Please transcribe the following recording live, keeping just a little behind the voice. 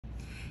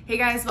Hey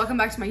guys, welcome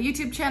back to my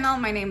YouTube channel.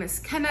 My name is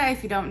Kenna.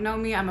 If you don't know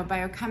me, I'm a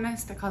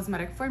biochemist, a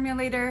cosmetic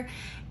formulator,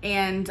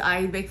 and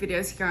I make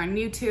videos here on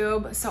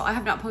YouTube. So I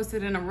have not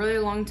posted in a really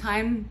long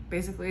time,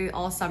 basically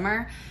all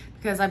summer,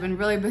 because I've been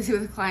really busy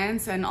with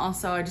clients, and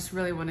also I just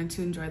really wanted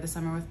to enjoy the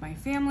summer with my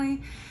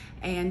family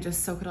and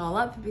just soak it all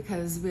up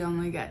because we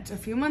only get a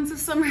few months of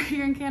summer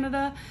here in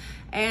Canada.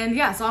 And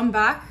yeah, so I'm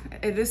back.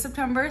 It is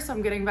September, so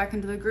I'm getting back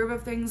into the groove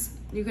of things.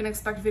 You can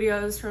expect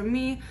videos from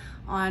me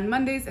on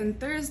Mondays and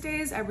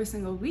Thursdays every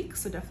single week,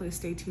 so definitely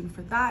stay tuned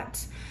for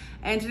that.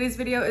 And today's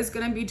video is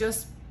gonna be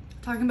just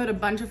talking about a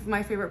bunch of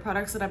my favorite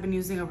products that I've been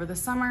using over the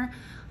summer.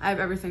 I have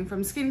everything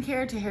from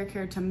skincare to hair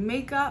care to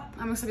makeup.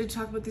 I'm excited to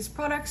talk about these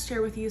products,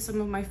 share with you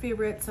some of my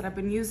favorites that I've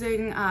been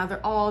using.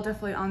 They're all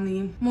definitely on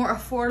the more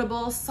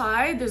affordable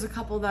side. There's a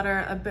couple that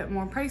are a bit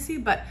more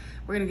pricey, but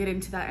we're gonna get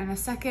into that in a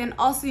second.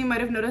 Also, you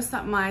might have noticed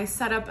that my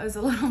setup is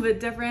a little bit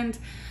different.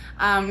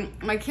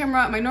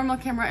 My normal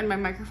camera and my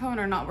microphone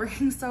are not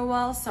working so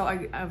well, so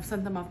I've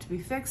sent them off to be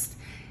fixed.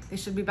 They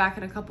should be back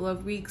in a couple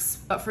of weeks,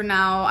 but for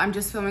now I'm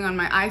just filming on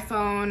my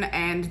iPhone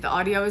and the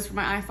audio is from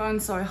my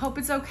iPhone, so I hope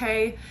it's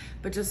okay,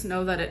 but just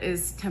know that it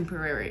is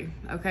temporary,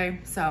 okay?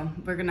 So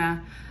we're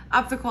gonna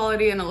up the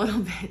quality in a little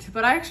bit,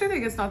 but I actually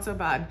think it's not so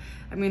bad.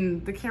 I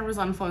mean, the cameras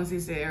on phones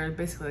these days are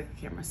basically like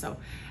a camera. So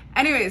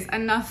anyways,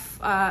 enough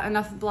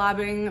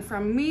blabbing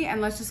from me,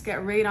 and let's just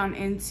get right on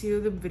into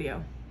the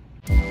video.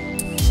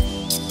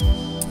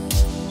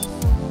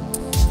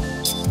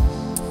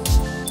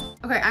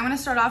 Okay, I'm gonna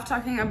start off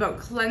talking about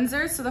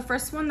cleansers. So the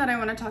first one that I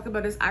wanna talk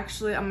about is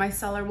actually a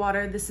micellar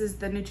water. This is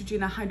the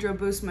Neutrogena Hydro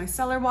Boost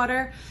Micellar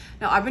Water.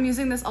 Now, I've been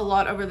using this a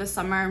lot over the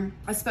summer,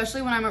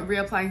 especially when I'm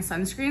reapplying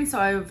sunscreen. So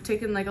I've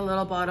taken like a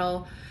little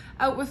bottle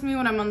out with me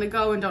when I'm on the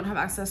go and don't have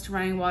access to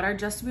running water,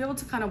 just to be able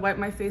to kind of wipe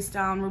my face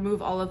down,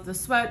 remove all of the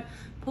sweat,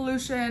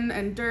 pollution,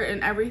 and dirt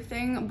and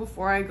everything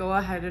before I go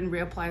ahead and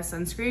reapply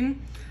sunscreen.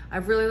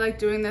 I've really liked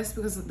doing this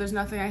because there's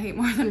nothing I hate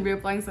more than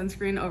reapplying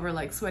sunscreen over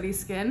like sweaty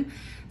skin.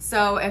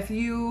 So if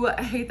you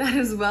hate that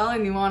as well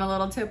and you want a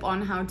little tip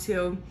on how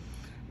to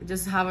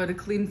just have a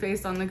clean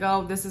face on the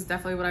go, this is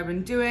definitely what I've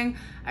been doing.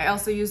 I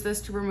also use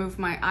this to remove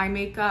my eye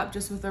makeup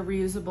just with a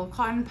reusable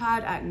cotton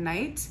pad at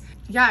night.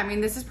 Yeah, I mean,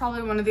 this is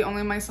probably one of the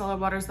only micellar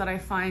waters that I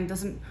find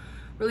doesn't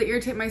really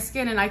irritate my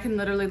skin, and I can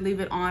literally leave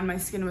it on my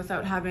skin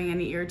without having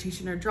any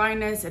irritation or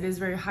dryness. It is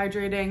very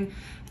hydrating,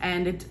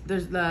 and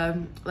there's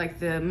the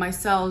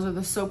micelles or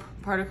the soap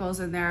particles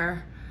in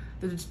there,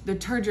 the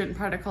detergent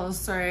particles,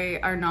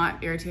 sorry, are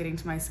not irritating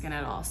to my skin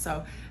at all.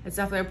 So it's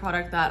definitely a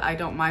product that I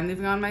don't mind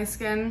leaving on my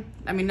skin.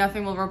 I mean,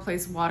 nothing will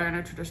replace water in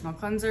a traditional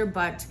cleanser,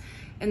 but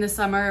in the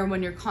summer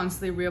when you're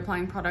constantly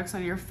reapplying products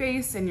on your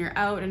face and you're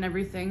out and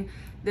everything,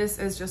 this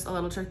is just a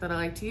little trick that I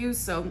like to use.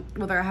 So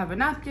whether I have a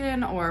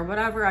napkin or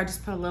whatever, I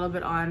just put a little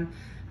bit on,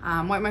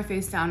 wipe my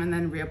face down, and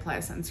then reapply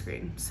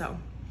sunscreen. So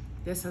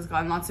this has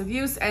gotten lots of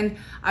use, and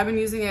I've been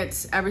using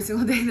it every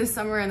single day this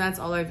summer, and that's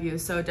all I've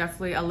used. So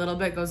definitely a little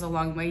bit goes a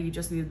long way. You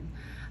just need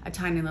a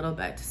tiny little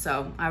bit.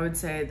 So I would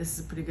say this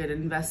is a pretty good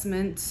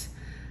investment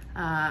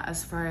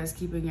as far as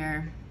keeping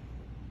your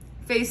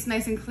face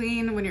nice and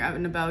clean when you're out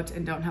and about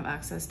and don't have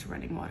access to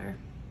running water.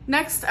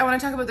 Next, I want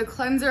to talk about the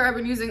cleanser I've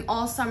been using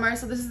all summer.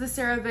 So this is the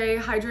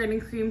CeraVe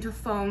Hydrating Cream to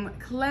Foam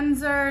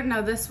Cleanser.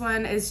 Now this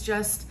one is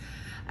just,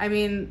 I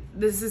mean,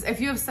 this is,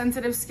 if you have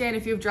sensitive skin,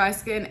 if you have dry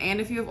skin,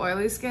 and if you have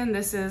oily skin,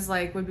 this is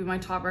like, would be my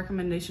top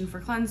recommendation for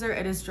cleanser.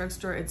 It is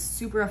drugstore, it's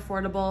super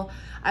affordable.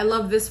 I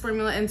love this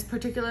formula in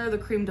particular, the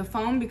cream to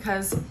foam,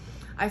 because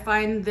I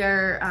find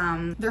their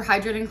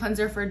hydrating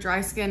cleanser for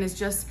dry skin is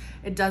just,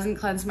 it doesn't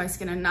cleanse my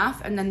skin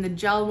enough. And then the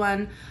gel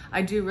one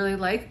I do really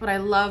like, but I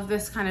love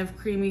this kind of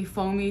creamy,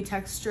 foamy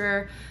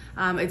texture.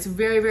 It's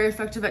very, very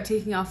effective at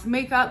taking off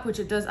makeup, which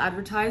it does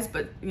advertise,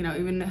 but you know,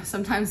 even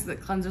sometimes the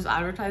cleansers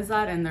advertise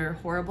that and they're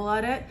horrible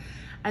at it.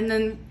 And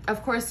then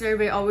of course,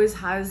 CeraVe always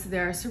has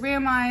their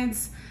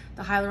ceramides,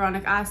 the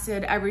hyaluronic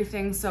acid,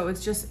 everything. So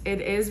it's just,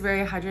 it is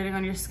very hydrating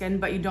on your skin,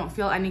 but you don't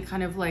feel any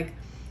kind of like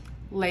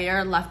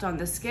layer left on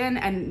the skin,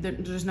 and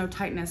there's no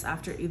tightness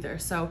after either.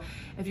 So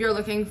if you're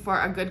looking for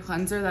a good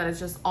cleanser that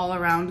is just all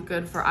around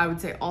good for, I would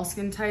say, all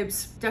skin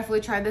types, definitely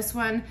try this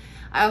one.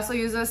 I also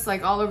use this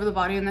like all over the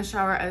body in the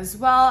shower as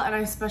well, and I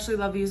especially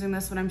love using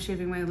this when I'm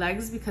shaving my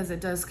legs because it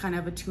does kind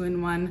of a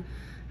two-in-one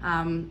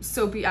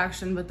soapy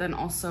action, but then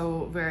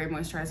also very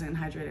moisturizing and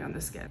hydrating on the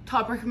skin.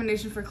 Top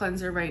recommendation for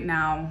cleanser right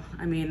now,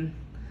 I mean,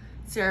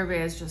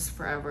 CeraVe is just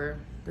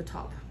forever the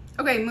top.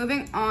 Okay,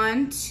 moving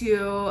on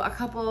to a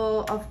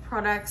couple of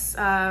products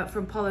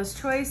from Paulas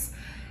Choice.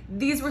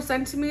 These were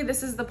sent to me.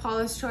 This is the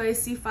Paulas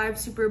Choice C5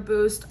 Super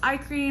Boost Eye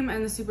Cream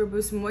and the Super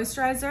Boost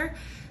Moisturizer.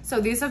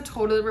 So these have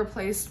totally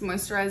replaced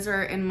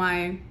moisturizer in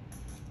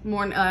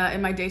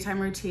my daytime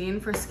routine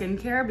for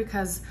skincare,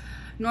 because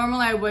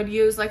normally I would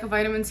use like a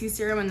vitamin C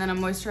serum and then a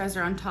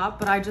moisturizer on top,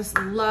 but I just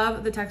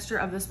love the texture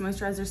of this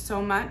moisturizer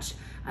so much,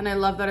 and I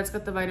love that it's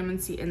got the vitamin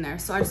C in there.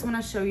 So I just want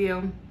to show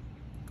you,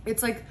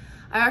 it's like,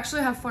 I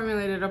actually have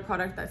formulated a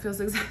product that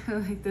feels exactly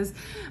like this,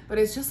 but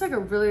it's just like a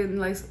really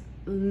nice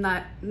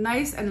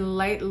and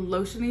light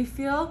lotiony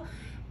feel.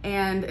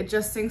 and it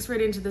just sinks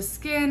right into the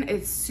skin.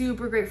 It's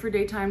super great for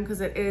daytime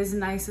because it is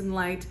nice and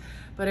light,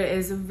 but it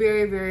is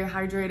very, very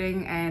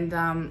hydrating and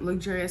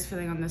luxurious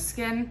feeling on the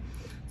skin.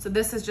 So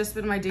this has just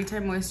been my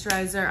daytime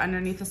moisturizer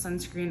underneath the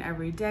sunscreen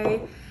every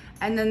day.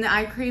 And then the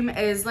eye cream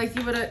is, like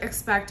you would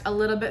expect, a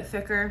little bit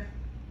thicker.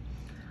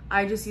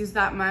 I just use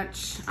that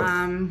much,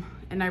 and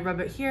I rub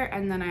it here,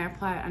 and then I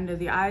apply it under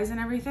the eyes and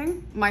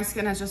everything. My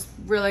skin has just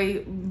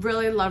really,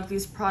 really loved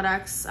these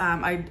products.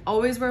 I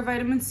always wear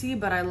vitamin C,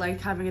 but I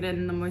like having it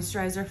in the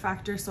moisturizer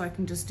factor, so I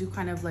can just do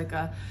kind of like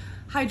a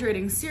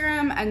hydrating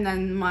serum, and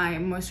then my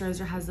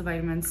moisturizer has the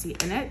vitamin C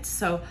in it.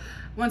 So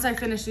once I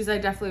finish these, I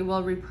definitely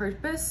will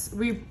repurchase,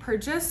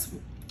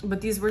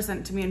 but these were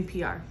sent to me in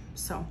PR.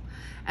 So,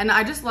 and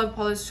I just love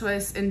Paulas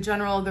Choice in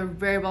general. They're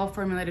very well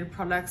formulated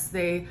products.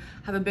 They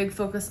have a big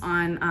focus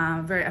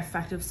on very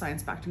effective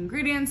science-backed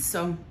ingredients.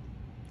 So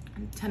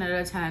 10 out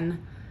of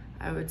 10,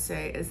 I would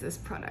say, is this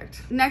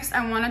product. Next,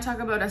 I want to talk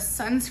about a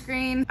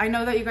sunscreen. I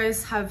know that you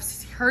guys have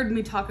heard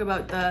me talk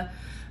about the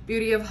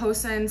Beauty of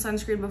Hosen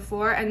sunscreen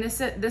before, and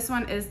this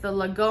one is the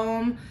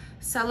Lagome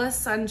Cellus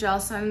Sun Gel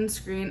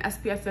Sunscreen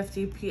SPF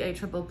 50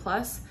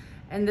 PA+++.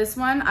 And this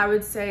one, I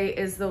would say,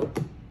 is the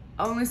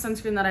only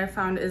sunscreen that I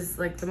found is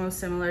like the most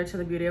similar to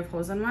the Beauty of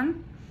Hosen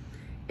one.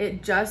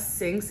 It just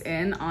sinks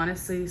in,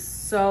 honestly,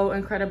 so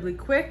incredibly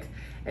quick.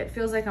 It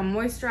feels like a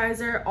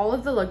moisturizer. All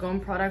of the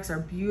Lagome products are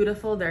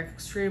beautiful. They're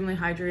extremely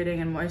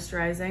hydrating and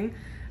moisturizing.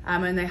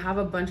 And they have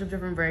a bunch of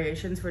different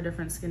variations for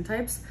different skin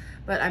types.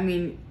 But I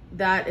mean,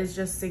 that is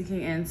just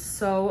sinking in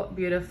so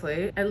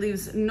beautifully. It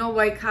leaves no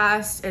white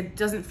cast. It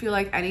doesn't feel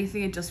like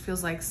anything. It just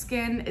feels like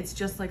skin. It's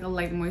just like a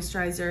light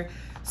moisturizer.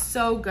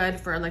 So good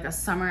for like a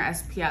summer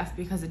SPF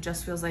because it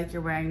just feels like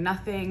you're wearing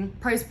nothing.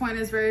 Price point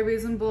is very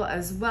reasonable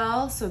as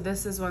well. So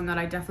this is one that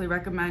I definitely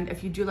recommend.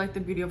 If you do like the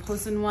Beauty of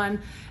Hosen one,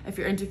 if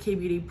you're into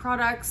K-beauty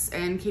products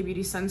and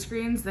K-beauty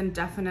sunscreens, then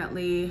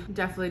definitely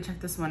check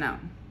this one out,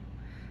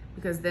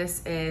 because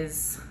this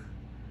is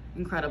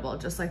incredible,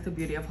 just like the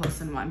Beauty of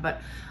Hosen one.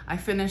 But I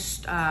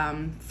finished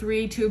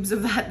 3 tubes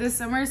of that this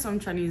summer, so I'm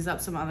trying to use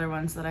up some other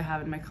ones that I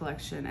have in my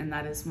collection, and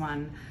that is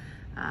one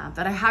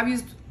that I have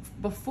used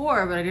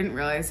before, but I didn't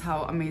realize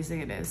how amazing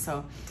it is.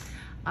 So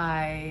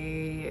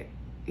I'm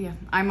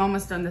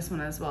almost done this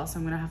one as well, so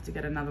I'm gonna have to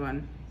get another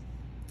one.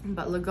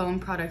 But Lagome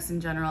products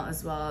in general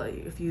as well,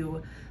 if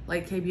you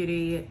like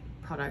K-beauty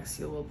products,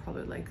 you will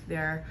probably like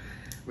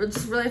we're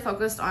just really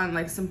focused on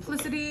like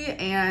simplicity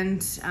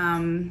and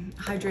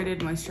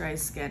hydrated, moisturized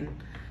skin.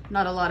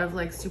 Not a lot of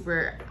like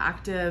super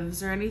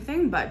actives or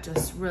anything, but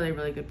just really,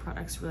 really good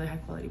products, really high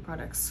quality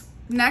products.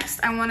 Next,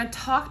 I want to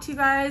talk to you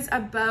guys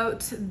about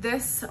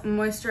this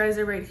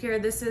moisturizer right here.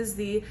 This is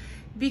the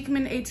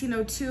Beekman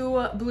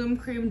 1802 Bloom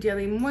Cream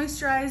Daily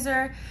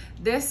Moisturizer.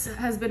 This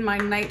has been my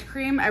night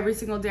cream every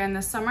single day in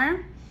the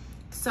summer.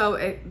 So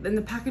and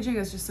the packaging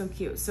is just so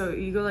cute. So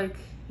you go like,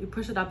 you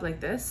push it up like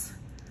this,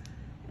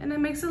 and it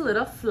makes a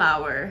little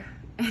flower,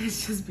 and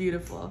it's just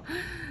beautiful.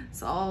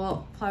 So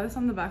I'll apply this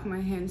on the back of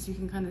my hand so you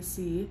can kind of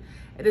see.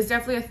 It is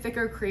definitely a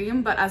thicker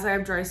cream, but as I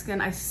have dry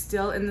skin, I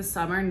still in the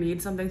summer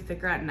need something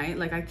thicker at night.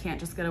 Like I can't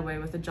just get away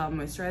with a gel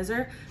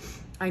moisturizer.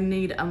 I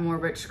need a more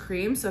rich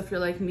cream. So if you're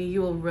like me,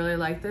 you will really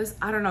like this.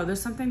 I don't know,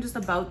 there's something just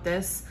about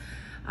this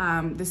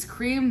this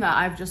cream that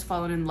I've just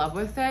fallen in love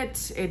with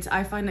it.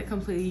 I find it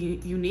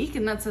completely unique,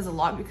 and that says a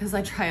lot because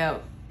I try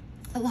out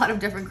a lot of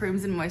different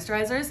creams and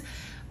moisturizers.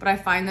 But I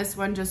find this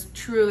one just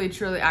truly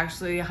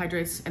actually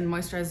hydrates and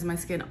moisturizes my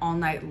skin all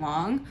night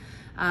long,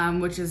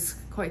 which is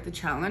quite the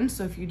challenge.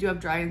 So if you do have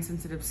dry and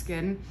sensitive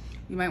skin,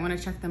 you might want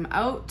to check them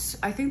out.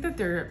 I think that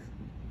they're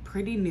a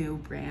pretty new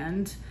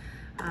brand.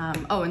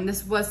 Oh, and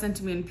this was sent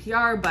to me in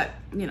PR, but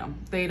you know,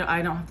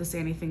 I don't have to say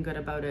anything good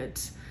about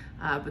it.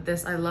 But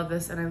I love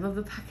this, and I love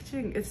the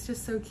packaging. It's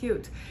just so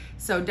cute.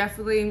 So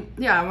definitely,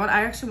 yeah, I want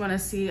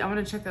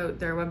to check out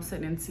their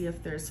website and see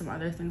if there's some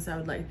other things I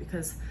would like,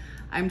 because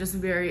I'm just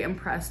very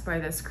impressed by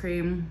this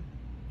cream.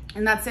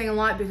 And that's saying a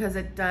lot because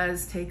it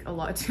does take a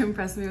lot to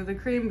impress me with the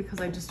cream, because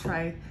I just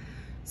try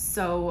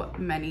so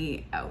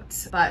many out.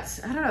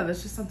 But I don't know,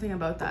 there's just something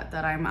about that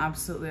I'm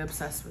absolutely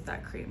obsessed with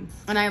that cream.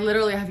 And I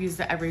literally have used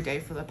it every day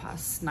for the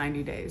past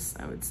 90 days,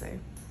 I would say.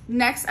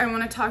 Next, I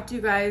want to talk to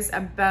you guys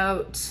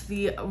about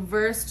the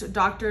Versed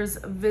Doctor's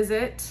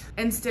Visit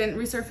Instant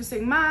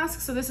Resurfacing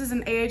Mask. So this is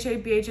an AHA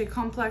BHA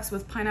complex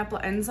with pineapple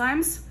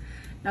enzymes.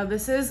 Now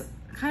this is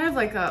kind of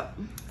like a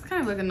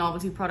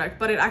novelty product,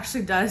 but it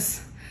actually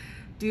does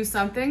do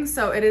something.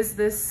 So it is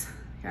this,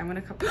 here, I'm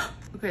gonna cup.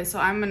 Okay, so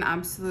I'm an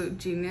absolute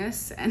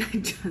genius, and I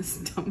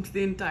just dumped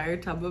the entire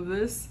tub of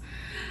this.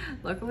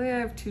 Luckily I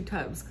have 2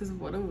 tubs, because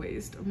what a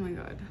waste, oh my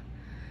God.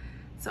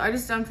 So I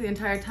just dumped the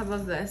entire tub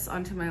of this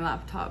onto my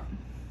laptop.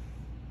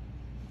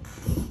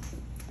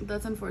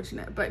 That's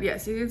unfortunate, but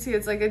yes, you can see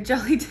it's like a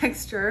jelly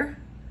texture.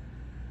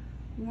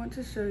 I want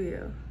to show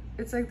you.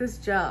 It's like this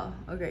gel.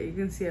 Okay, you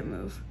can see it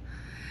move.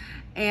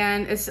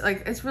 And it's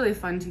really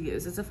fun to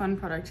use. It's a fun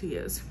product to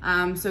use.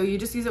 So you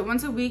just use it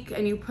once a week,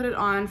 and you put it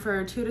on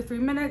for 2 to 3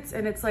 minutes,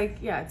 and it's like,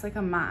 yeah, it's like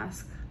a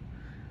mask.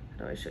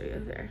 How do I show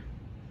you there?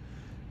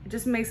 It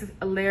just makes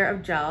a layer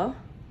of gel.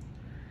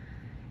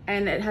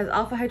 And it has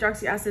alpha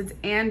hydroxy acids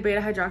and beta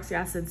hydroxy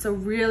acids. So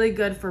really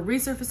good for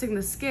resurfacing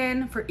the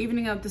skin, for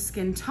evening out the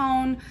skin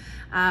tone.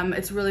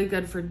 It's really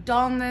good for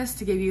dullness,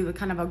 to give you the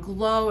kind of a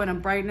glow and a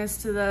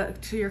brightness to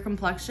your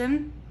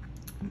complexion.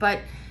 But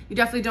you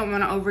definitely don't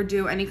want to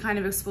overdo any kind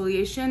of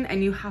exfoliation,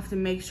 and you have to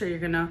make sure you're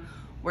gonna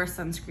wear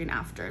sunscreen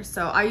after.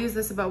 So I use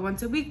this about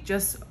once a week,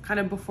 just kind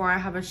of before I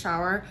have a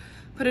shower.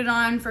 Put it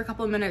on for a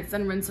couple of minutes,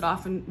 then rinse it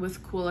off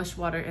with coolish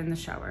water in the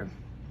shower.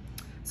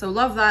 So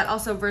love that.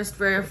 Also very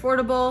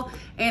affordable,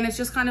 and it's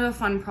just kind of a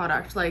fun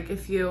product. Like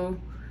if you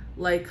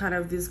like kind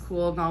of these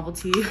cool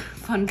novelty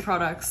fun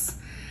products,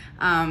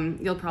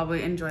 you'll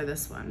probably enjoy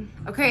this one.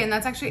 Okay, and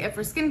that's actually it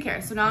for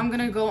skincare. So now I'm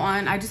gonna go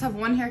on, I just have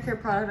one hair care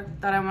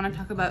product that I wanna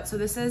talk about. So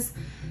this is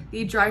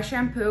the dry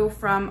shampoo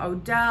from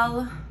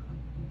Odell,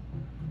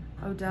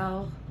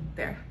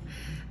 there.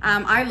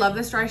 I love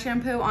this dry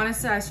shampoo.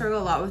 Honestly, I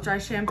struggle a lot with dry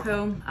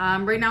shampoo.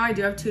 Right now I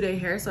do have 2-day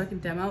hair, so I can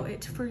demo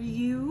it for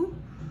you.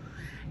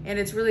 And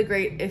it's really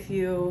great if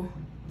you,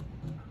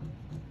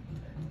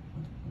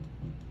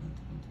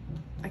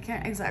 I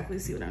can't exactly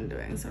see what I'm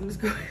doing, so I'm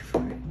just going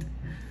for it.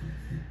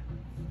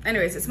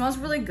 Anyways, it smells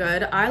really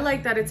good. I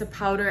like that it's a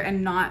powder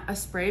and not a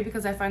spray,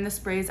 because I find the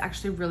sprays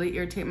actually really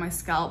irritate my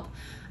scalp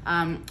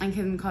and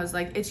can cause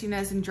like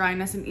itchiness and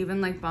dryness and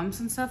even like bumps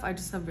and stuff. I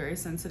just have very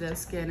sensitive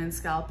skin and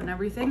scalp and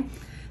everything.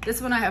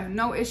 This one I have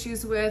no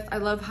issues with. I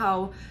love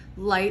how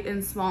light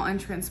and small and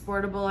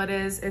transportable it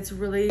is. It's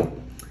really,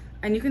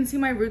 and you can see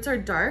my roots are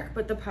dark,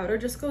 but the powder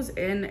just goes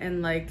in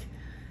and like,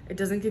 it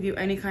doesn't give you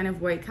any kind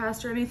of white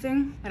cast or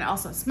anything. And it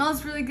also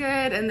smells really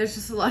good, and there's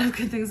just a lot of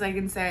good things I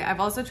can say. I've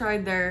also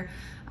tried their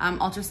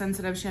ultra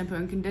sensitive shampoo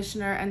and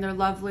conditioner, and they're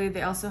lovely.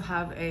 They also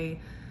have a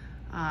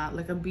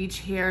like a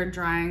beach hair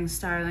drying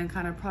styling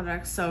kind of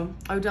product. So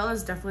Odell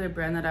is definitely a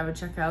brand that I would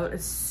check out.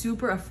 It's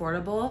super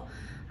affordable.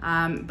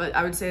 But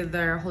I would say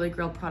their holy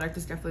grail product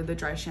is definitely the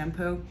dry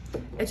shampoo.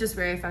 It's just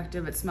very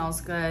effective, it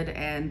smells good,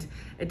 and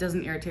it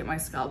doesn't irritate my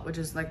scalp, which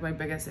is like my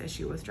biggest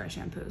issue with dry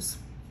shampoos.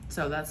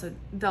 So that's a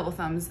double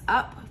thumbs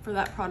up for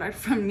that product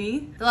from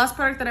me. The last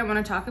product that I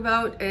want to talk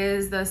about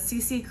is the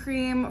CC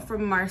cream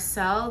from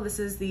Marcel. This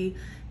is the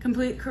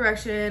Complete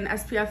Correction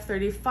SPF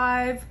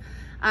 35.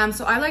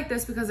 So I like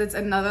this because it's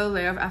another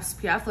layer of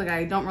SPF. Like,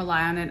 I don't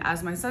rely on it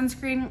as my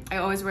sunscreen. I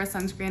always wear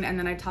sunscreen and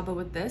then I top it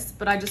with this,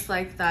 but I just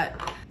like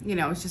that, you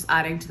know, it's just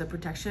adding to the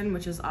protection,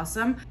 which is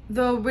awesome.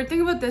 The weird thing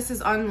about this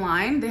is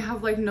online, they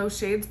have like no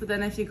shades, but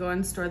then if you go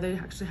in store, they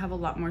actually have a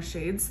lot more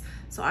shades.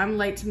 So I'm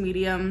light to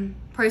medium.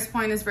 Price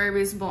point is very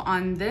reasonable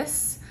on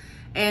this.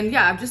 And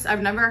yeah,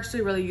 I've never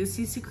actually really used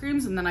CC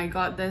creams, and then I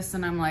got this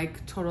and I'm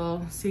like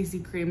total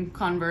CC cream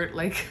convert.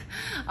 Like,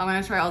 I'm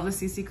gonna try all the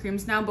CC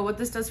creams now. But what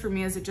this does for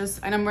me is it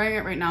just, and I'm wearing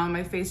it right now on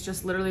my face,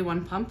 just literally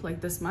one pump,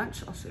 like this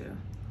much. I'll show you.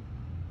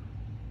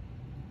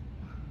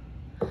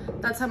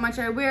 That's how much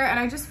I wear, and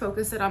I just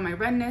focus it on my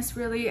redness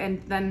really,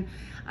 and then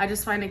I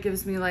just find it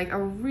gives me like a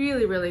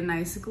really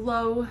nice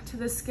glow to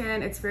the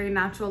skin. It's very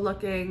natural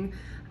looking.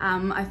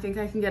 I think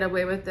I can get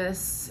away with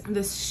this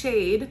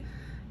shade,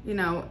 you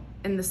know,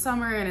 in the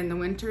summer and in the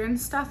winter and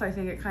stuff. I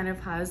think it kind of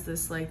has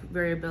this like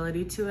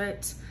variability to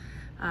it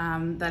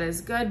that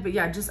is good. But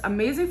yeah, just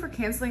amazing for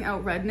canceling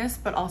out redness,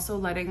 but also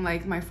letting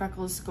like my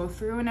freckles go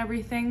through and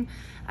everything.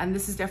 And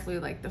this is definitely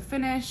like the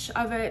finish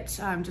of it,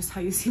 just how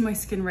you see my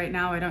skin right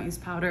now. I don't use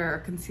powder or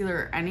concealer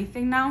or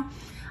anything now.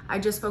 I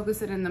just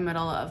focus it in the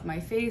middle of my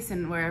face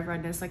and where I have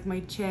redness, like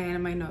my chin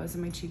and my nose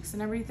and my cheeks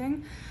and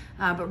everything.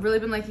 But really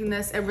been liking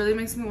this. It really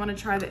makes me want to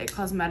try the It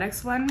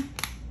Cosmetics one.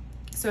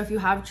 So if you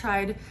have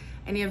tried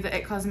any of the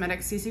It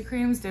Cosmetics CC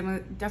creams,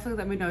 definitely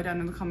let me know down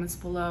in the comments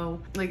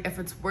below, like if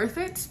it's worth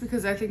it,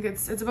 because I think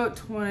it's about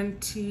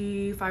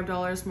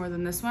 $25 more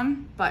than this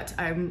one, but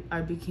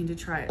I'd be keen to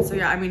try it. So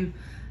yeah, I mean,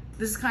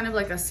 this is kind of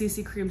like a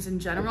CC creams in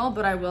general,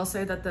 but I will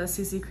say that the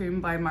CC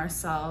cream by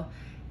Marcel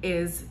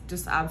is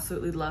just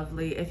absolutely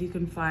lovely if you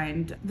can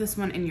find this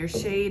one in your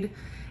shade.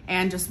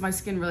 And just my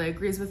skin really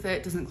agrees with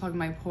it, doesn't clog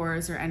my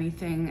pores or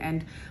anything.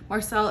 And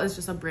Marcel is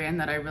just a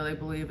brand that I really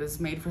believe is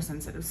made for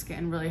sensitive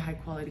skin, really high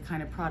quality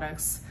kind of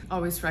products,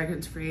 always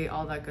fragrance free,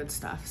 all that good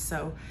stuff.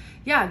 So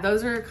yeah,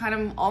 those are kind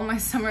of all my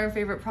summer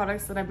favorite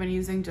products that I've been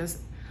using just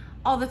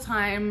all the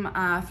time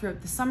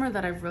throughout the summer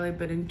that I've really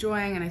been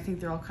enjoying. And I think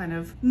they're all kind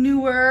of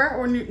newer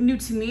or new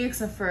to me,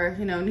 except for,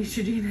 you know,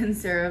 Neutrogena and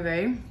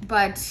CeraVe.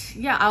 But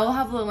yeah, I will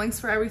have the links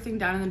for everything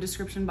down in the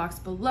description box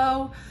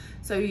below,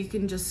 so you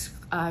can just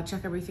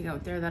check everything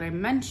out there that I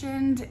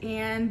mentioned.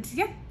 And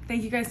yeah,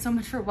 thank you guys so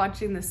much for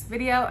watching this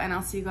video, and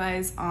I'll see you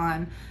guys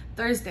on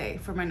Thursday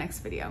for my next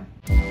video.